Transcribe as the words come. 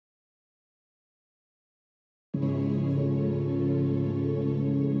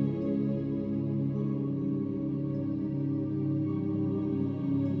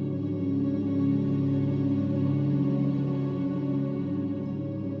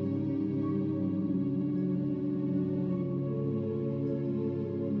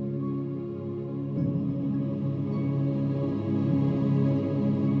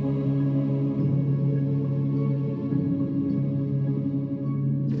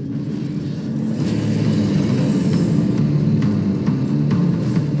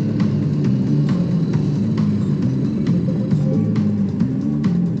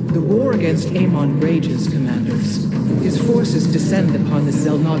against Amon rages, commanders. His forces descend upon the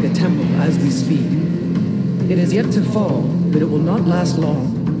Zelnaga temple as we speak. It is yet to fall, but it will not last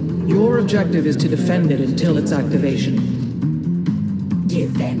long. Your objective is to defend it until its activation.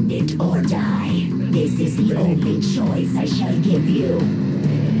 Defend it or die. This is the only choice I shall give you.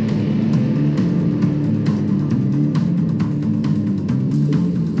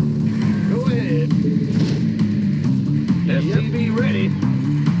 Go ahead. SCV ready.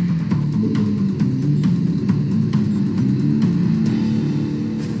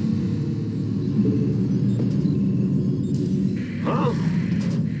 Huh?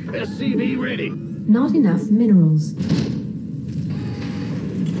 SCV ready. Not enough minerals.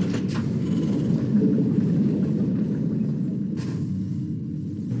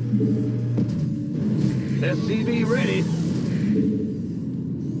 SCV ready.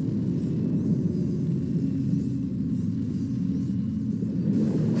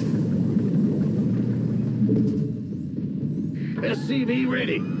 SCV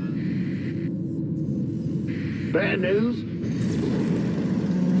ready. Bad news.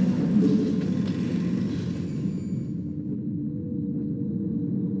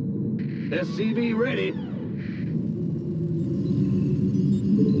 SCV ready.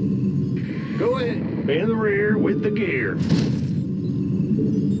 Go ahead. In the rear with the gear.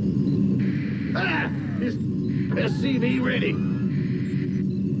 Ah! SCV ready.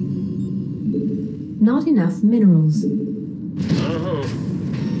 Not enough minerals. Uh-huh.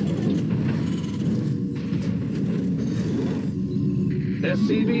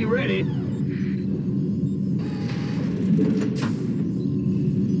 SCV ready.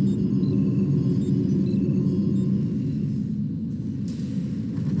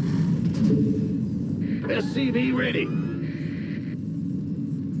 SCV ready.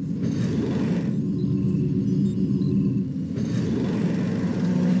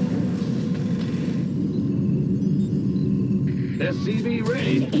 SCV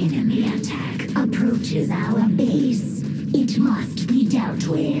ready. An enemy attack approaches our base. It must be dealt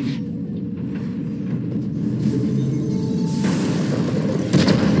with.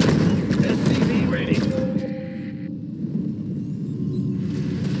 SCV ready.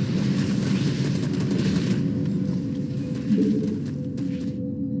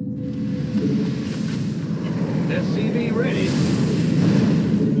 SCV ready.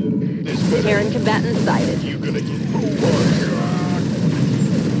 Terran combatant sighted. You gonna get moved.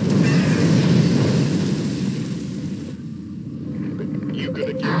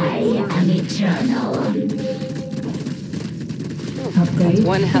 I am eternal. Upgrade.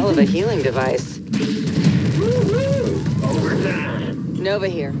 One hell of a healing device. Woo-hoo! Overtime. Nova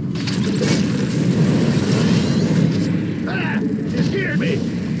here. Ah! You scared me.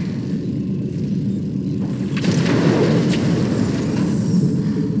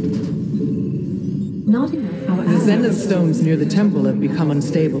 Not enough. The Zenith stones near the temple have become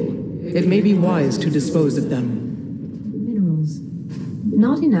unstable. It may be wise to dispose of them. Minerals.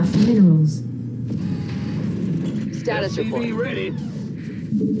 Not enough minerals. Status report. SCV ready.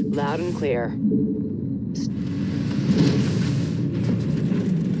 Loud and clear.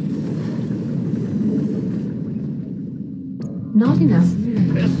 Not enough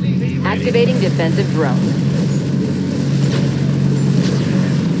minerals. SCV ready. Activating defensive drone.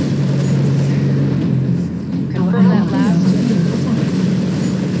 Confirm that last.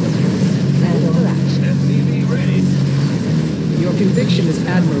 SCV ready. Your conviction is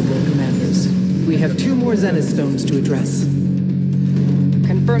admirable, commanders. We have 2 more Zenith stones to address.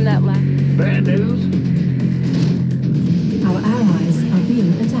 Confirm that last. Bad news. Our allies are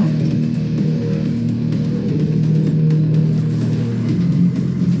being attacked.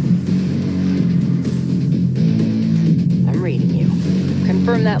 I'm reading you.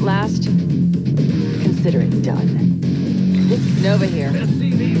 Confirm that last. Consider it done. Nova here.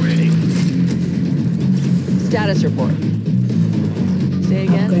 SCV ready. Status report. Say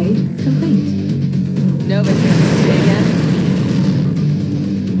again. Upgrade complete. Nova here. Say again.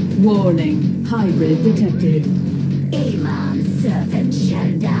 Warning. Hybrid detected. Amon servant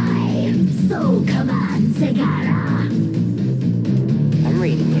shall die. So commands Segara. I'm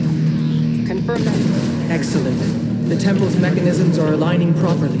reading you. Confirm that. Excellent. The temple's mechanisms are aligning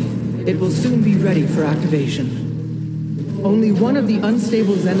properly. It will soon be ready for activation. Only one of the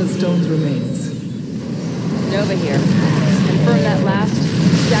unstable Zenith stones remains. Nova here. Confirm that last.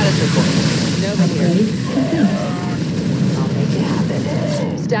 Status report. Nova here. I'll make it happen.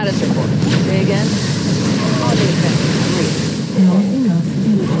 Status report. Say again. I'll do it. Not enough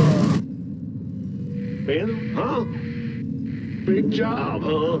minerals. Ben? Huh? Big job,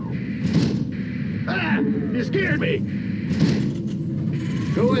 huh? Ah! You scared me!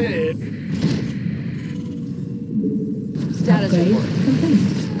 Go ahead. Status Upgrade report. complete.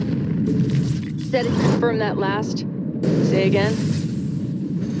 Setting. Confirm that last. Say again.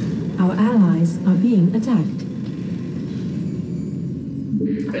 Our allies are being attacked.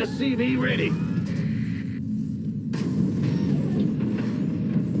 SCV ready.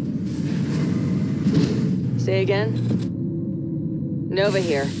 Say again. Nova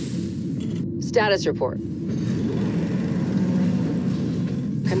here. Status report.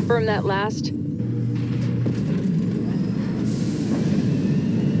 Confirm that last.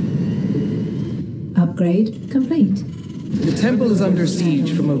 Upgrade complete. The temple is under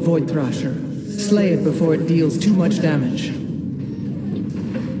siege from a Void Thrasher. Slay it before it deals too much damage.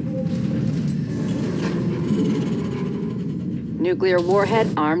 Nuclear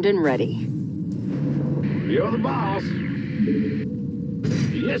warhead armed and ready. You're the boss.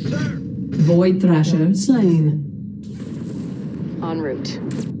 Yes, sir. Void Thrasher slain. En route.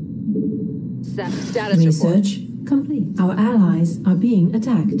 Status report. Research complete. Our allies are being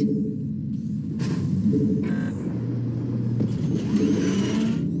attacked.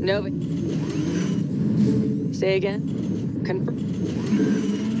 Nova. Say again. Confirm.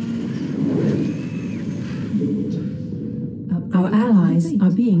 Our allies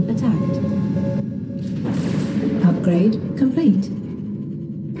are being attacked. Upgrade complete.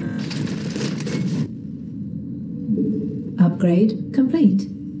 Upgrade complete.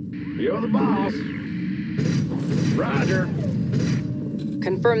 You're the boss. Roger.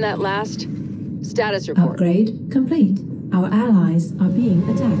 Confirm that last. Status report. Upgrade complete. Our allies are being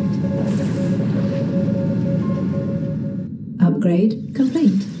attacked. Upgrade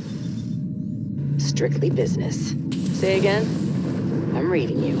complete. Strictly business. Say again. I'm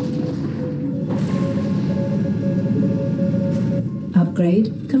reading you.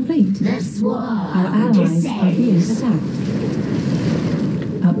 Upgrade complete. The Our swarm allies are being descends. attacked.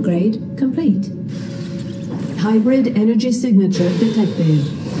 Upgrade complete. Hybrid energy signature detected.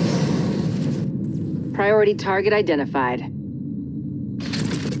 Priority target identified.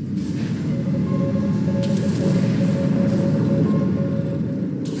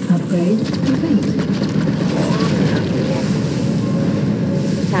 Upgrade complete.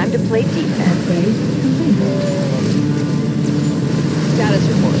 Time to play defense. Upgrade complete. Status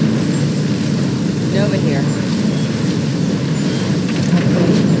report. Nova here.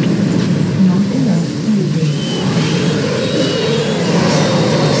 Upgrade. Not enough energy.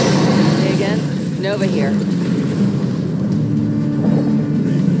 Say again. Nova here.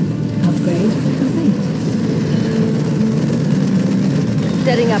 Upgrade complete.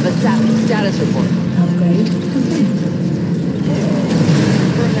 Setting up a status report. Upgrade complete.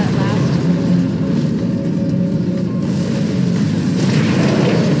 Confirm that last.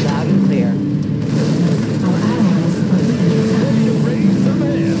 Loud and clear. Our allies are being attacked. Raise the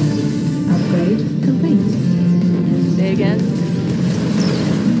man. Upgrade complete. Say again.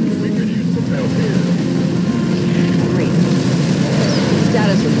 We could use some help here. Read.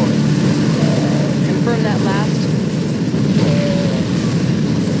 Status report. Confirm that last.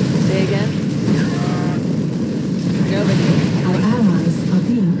 Say again. Nova here. Our allies are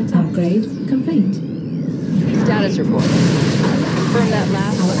being attacked. Upgrade complete. Status report. Confirm that Our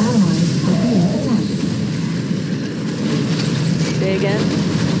last. allies are being attacked. Say again.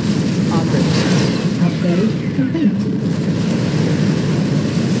 En route. Upgrade complete.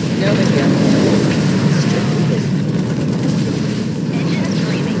 Nova here. Strictly business.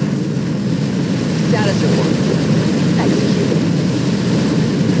 Status report. Executed.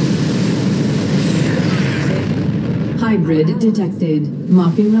 Hybrid detected.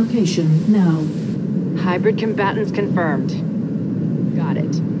 Marking location now. Hybrid combatants confirmed. Got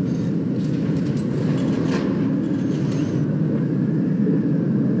it.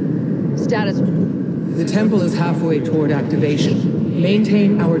 Status. The temple is halfway toward activation.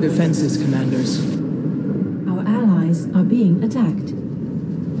 Maintain our defenses, commanders. Our allies are being attacked.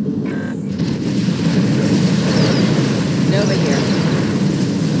 Nova here.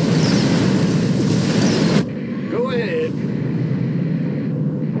 Go ahead.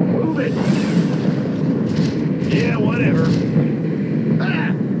 Move it. Yeah, whatever.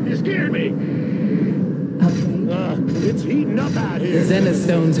 Ah! You scared me. Upgrade. It's heating up out The here. Zenith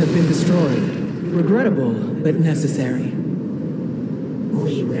stones have been destroyed. Regrettable, but necessary.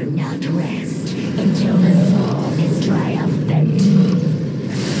 We will not rest until the swarm is triumphant.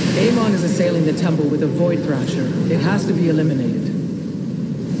 Amon is assailing the temple with a Void Thrasher. It has to be eliminated.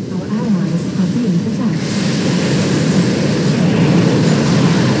 Our allies are being attacked.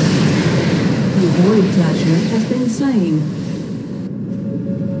 The Void Thrasher has been slain.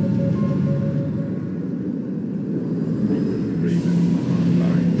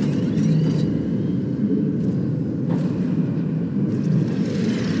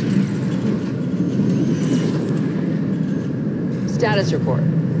 Status report.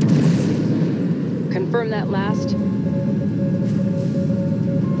 Confirm that last.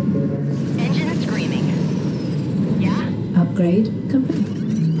 Engine screaming. Yeah? Upgrade complete.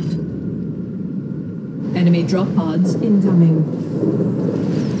 Enemy drop pods incoming.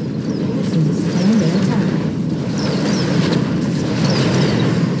 Forces under attack.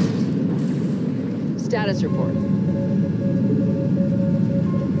 Status report.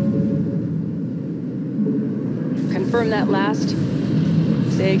 Confirm that last.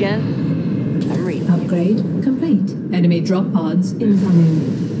 Say again. I'm reading. Upgrade complete. Enemy drop pods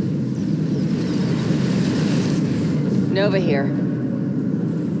incoming. Nova here.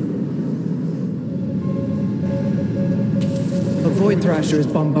 A Void Thrasher is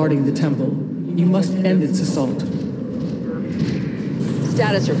bombarding the temple. You must end its assault.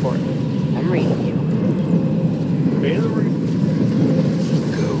 Status report. I'm reading you.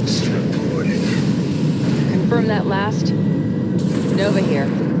 Ghost reporting. Confirm that last. Nova here.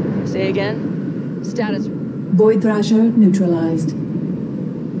 Say again. Status. Void Thrasher neutralized.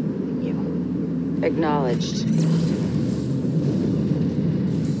 You. Acknowledged.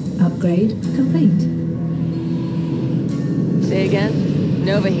 Upgrade complete. Say again.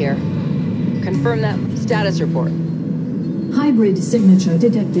 Nova here. Confirm that. Status report. Hybrid signature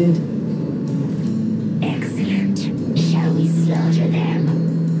detected. Excellent. Shall we slaughter them?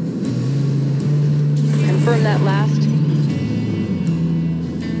 Confirm that last.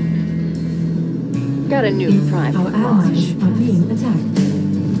 Got a new prime Our launch. allies are being attacked.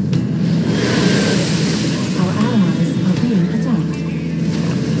 Our allies are being attacked.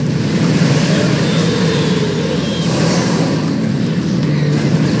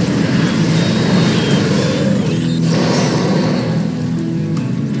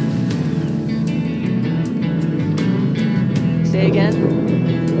 Say again.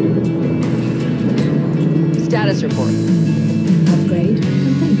 Status report. Upgrade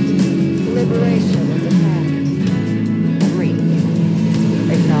complete. Liberation is attacked. I'm reading you.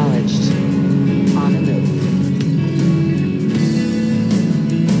 Acknowledged. On the move.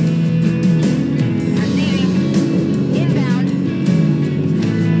 Proceeding. Inbound.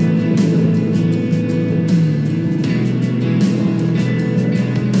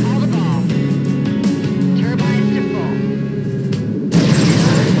 All the ball. Turbines to full.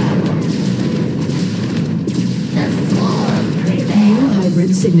 The swarm prevails. New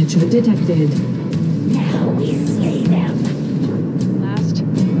hybrid signature detected. Now we slay them. Last.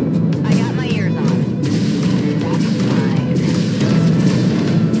 I got my ears on. That's fine.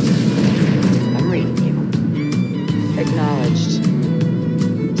 I'm reading you. Acknowledged.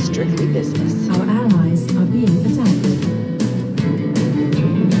 Strictly business. Our allies are being attacked.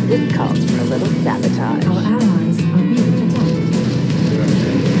 This calls for a little sabotage. Our allies are being attacked.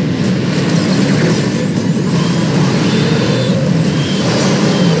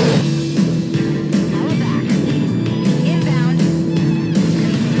 Power back. Inbound.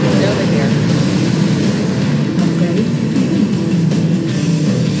 Nova here. Upgrade complete.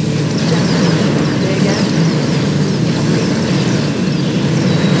 Say again.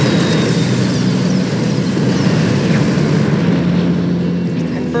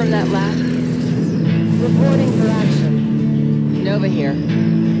 Confirm that last. Reporting for action. Nova here.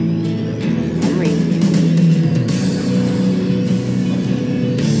 I'm reading you.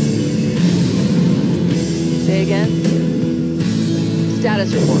 Say again.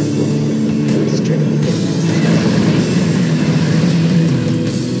 Status report. Strictly business.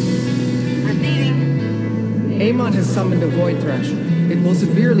 Proceeding. Amon has summoned a Void Thrasher. It will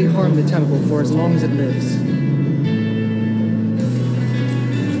severely harm the temple for as long as it lives.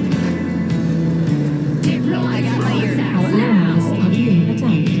 I got my ears Our out. allies are being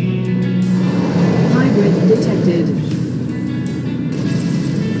attacked. Hybrid detected.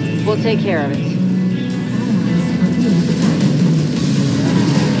 We'll take care of it. Allies are being attacked.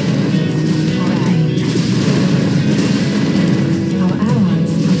 Our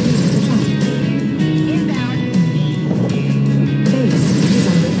allies are being attacked. Inbound. Base is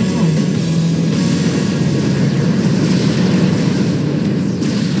under attack.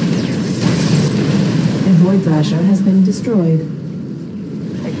 A Void Thrasher has been destroyed.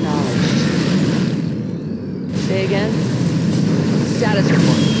 Acknowledged. Say again. Status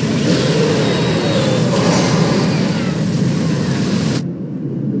report.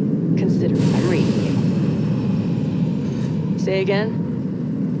 Consider I'm reading you. Say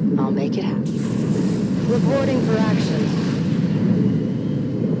again. I'll make it happen. Reporting for action.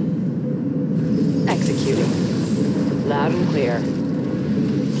 Executing. Loud and clear.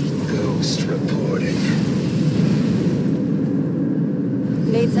 Ghost reporting.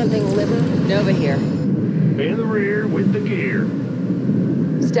 Need something liver? Nova here. In the rear with the gear.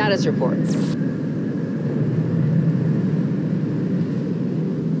 Status report.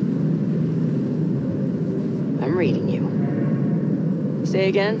 I'm reading you. Say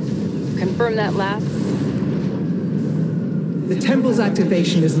again? Confirm that last. The temple's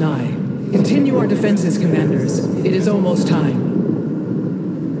activation is nigh. Continue our defenses, commanders. It is almost time.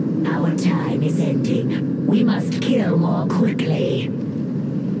 Our time is ending. We must kill more quickly.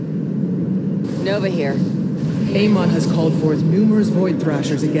 Nova here. Amon has called forth numerous Void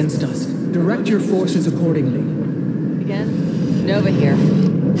Thrashers against us. Direct your forces accordingly. Again? Nova here.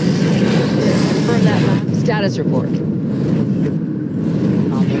 Confirm that last. Status report.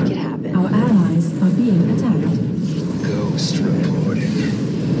 I'll make it happen. Our allies are being attacked. Ghost reporting.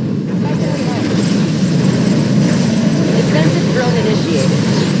 Defensive drone initiated.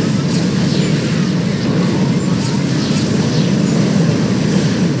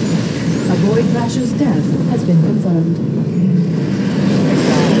 A Void Thrasher's death has been confirmed.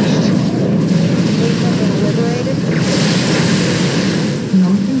 Acknowledged. Patient been liberated?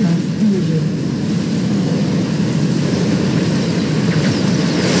 Not enough energy.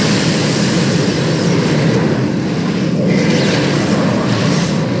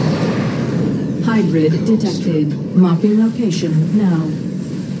 Hybrid detected. Marking location now.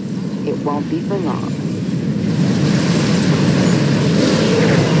 It won't be for long.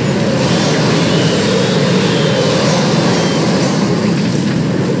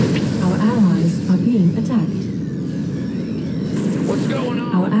 Our allies are being attacked. What's going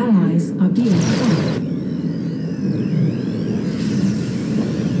on? Our allies are being attacked.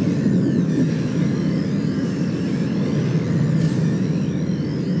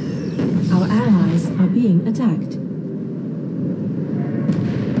 Our allies are being attacked.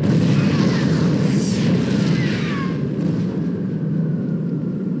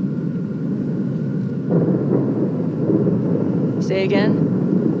 Say again?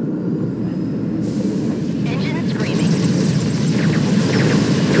 Engine screaming.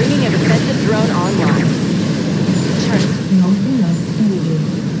 Bringing a defensive drone online. Turn. Not enough energy.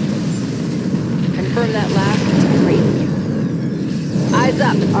 Confirm that last. Reading you. Eyes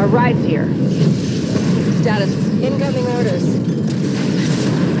up. Our ride's here. Status. Incoming orders.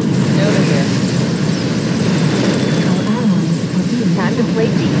 Nova here. Our allies are being Time to play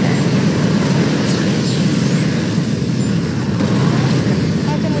defense.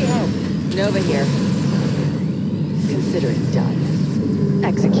 How can we help? Nova here. Consider it done.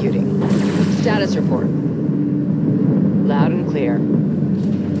 Executing. Status report. Loud and clear.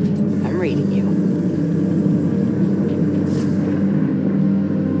 I'm reading you.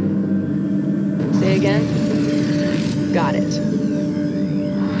 Say again? Got it.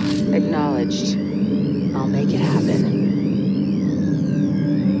 Acknowledged. I'll make it happen.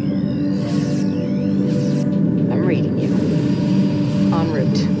 I'm reading you. En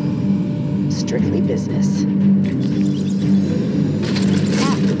route. Strictly business.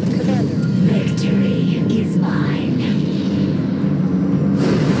 Victory is mine.